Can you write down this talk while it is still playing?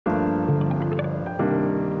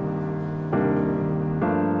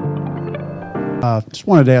Just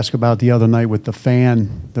wanted to ask about the other night with the fan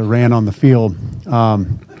that ran on the field.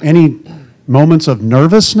 Any moments of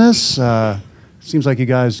nervousness? Seems like you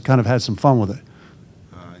guys kind of had some fun with it.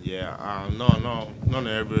 No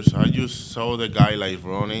nervous. I just saw the guy like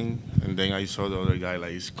running, and then I saw the other guy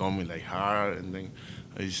like he's coming like hard, and then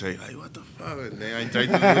I say like what the fuck, and then I tried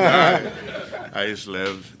to do that. I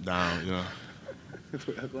slept down, you know.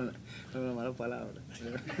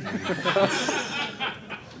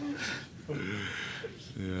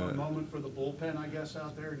 Yeah. A moment for the bullpen, I guess,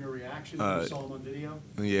 out there, and your reaction when you saw them on video.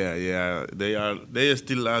 Yeah, they are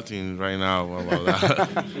still laughing right now about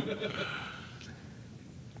that.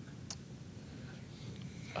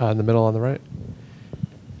 In the middle on the right.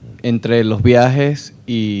 Entre los viajes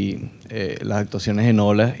y las actuaciones en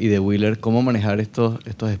Ola y de Wheeler, ¿cómo manejar estos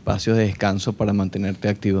espacios de descanso para mantenerte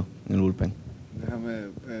activo en el bullpen?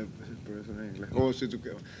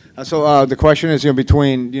 So the question is,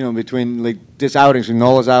 between like this outings,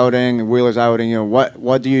 Nola's outing, Wheeler's outing,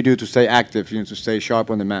 what do you do to stay active, to stay sharp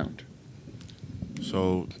on the mound?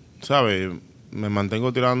 So, ¿sabes? Me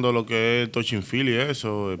mantengo tirando lo que es touch and field y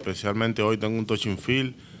eso, especialmente hoy tengo un touch and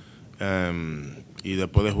field. Y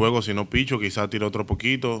después de juego, si no picho, quizás tiro otro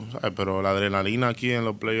poquito, ¿sabes? Pero la adrenalina aquí en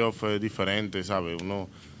los playoffs es diferente, ¿sabes?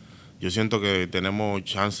 Yo siento que tenemos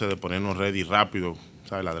chance de ponernos ready rápido,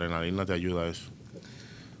 ¿sabes? La adrenalina te ayuda a eso.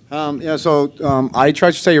 I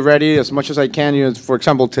try to stay ready as much as I can. For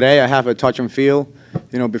example, today I have a touch and feel,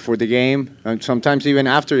 before the game. And sometimes even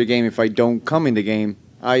after the game, if I don't come in the game,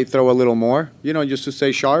 I throw a little more, just to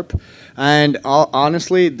stay sharp. And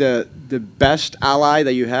honestly, the best ally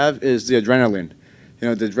that you have is the adrenaline.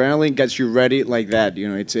 The adrenaline gets you ready like that.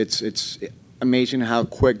 It's amazing how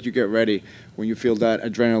quick you get ready when you feel that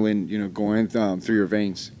adrenaline, going through your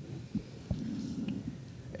veins.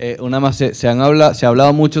 Una más, se ha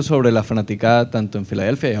hablado mucho sobre la fanaticada tanto en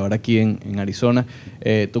Filadelfia y ahora aquí en Arizona.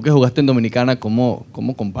 Tú que jugaste en Dominicana, ¿cómo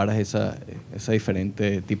comparas esa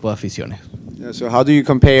diferente tipo de aficiones? Yeah, so how do you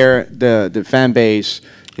compare the fan base,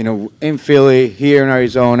 in Philly, here in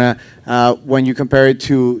Arizona, when you compare it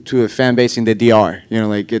to a fan base in the DR?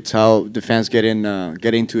 Like it's how the fans get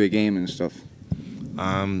into a game and stuff.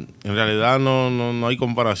 En realidad no hay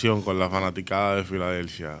comparación con la fanaticada de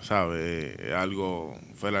Filadelfia, ¿sabes? Es algo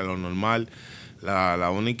fuera de lo normal.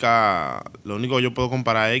 Lo único que yo puedo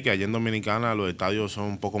comparar es que allá en Dominicana los estadios son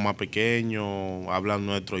un poco más pequeños, hablan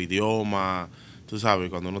nuestro idioma. Tú sabes,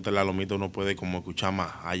 cuando uno te la lomita uno puede como escuchar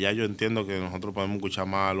más. Allá yo entiendo que nosotros podemos escuchar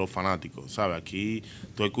más a los fanáticos, ¿sabes? Aquí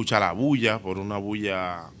tú escuchas la bulla, por una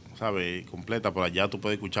bulla, ¿sabes? Completa, pero allá tú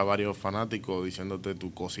puedes escuchar varios fanáticos diciéndote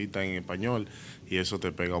tu cosita en español y eso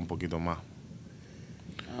te pega un poquito más.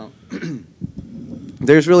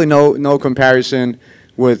 There's really no comparison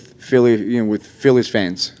with Philly, with Phillies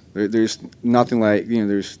fans. There's nothing like,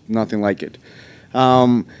 there's nothing like it.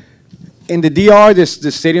 In the DR, the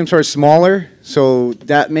stadiums are smaller, so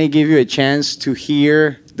that may give you a chance to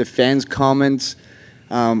hear the fans' comments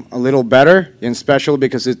a little better, and especially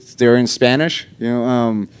because they're in Spanish.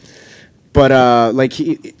 But like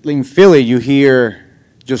in Philly, you hear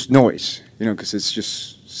just noise, because it's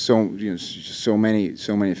just so many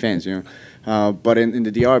fans, But in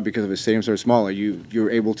the DR, because the stadiums are smaller, you're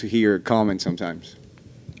able to hear comments sometimes.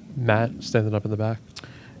 Matt, standing up in the back.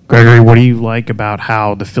 Gregory, what do you like about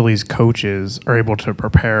how the Phillies coaches are able to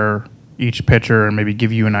prepare each pitcher and maybe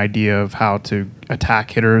give you an idea of how to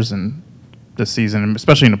attack hitters in this season,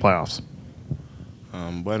 especially in the playoffs?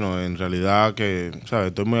 Bueno, en realidad que, ¿sabes?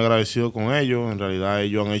 Estoy muy agradecido con ellos. En realidad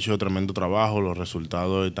ellos han hecho tremendo trabajo, los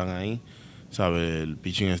resultados están ahí. ¿Sabes? El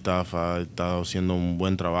pitching staff ha estado haciendo un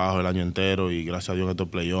buen trabajo el año entero y gracias a Dios en estos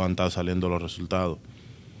playoffs han estado saliendo los resultados.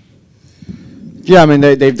 Yeah, I mean,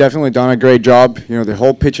 they've definitely done a great job. The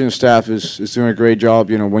whole pitching staff is doing a great job.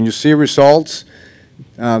 When you see results,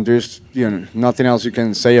 there's nothing else you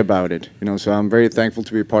can say about it. So I'm very thankful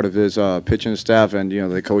to be part of this pitching staff, and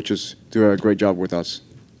the coaches do a great job with us.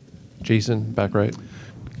 Jason, back right.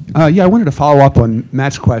 Yeah, I wanted to follow up on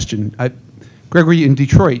Matt's question. Gregory, in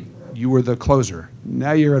Detroit, you were the closer.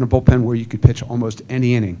 Now you're in a bullpen where you could pitch almost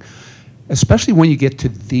any inning, especially when you get to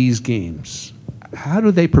these games. How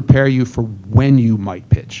do they prepare you for when you might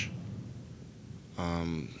pitch?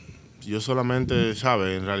 Yo solamente,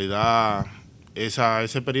 ¿sabes? En realidad, esa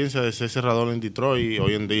experiencia de ser cerrador en Detroit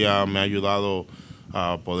hoy en día me ha ayudado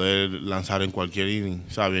a poder lanzar en cualquier inning,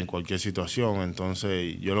 ¿sabes? En cualquier situación.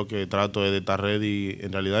 Entonces, yo lo que trato es de estar ready,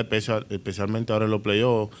 en realidad, especialmente ahora en los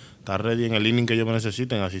playoffs, estar ready en el inning que ellos me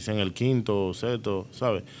necesiten, así sea en el quinto o sexto,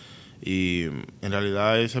 ¿sabes? Y en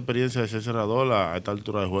realidad esa experiencia de ser cerrador a esta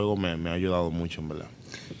altura de juego me ha ayudado mucho, en verdad.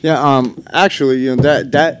 Yeah, actually,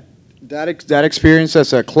 that That experience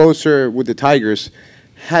as a closer with the Tigers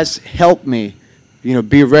has helped me,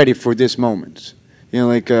 be ready for this moment.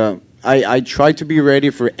 I try to be ready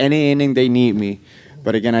for any inning they need me,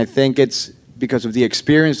 but again, I think it's because of the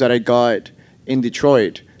experience that I got in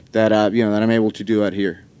Detroit that that I'm able to do that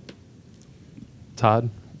here. Todd,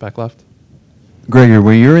 back left. Gregory,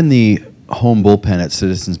 when you're in the home bullpen at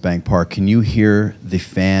Citizens Bank Park, can you hear the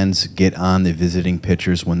fans get on the visiting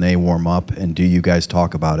pitchers when they warm up, and do you guys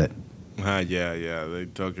talk about it? Yeah, they're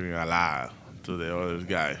talking a lot to the other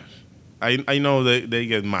guys. I know they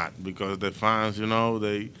get mad because the fans,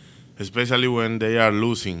 they, especially when they are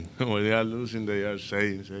losing, they are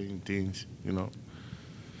saying things,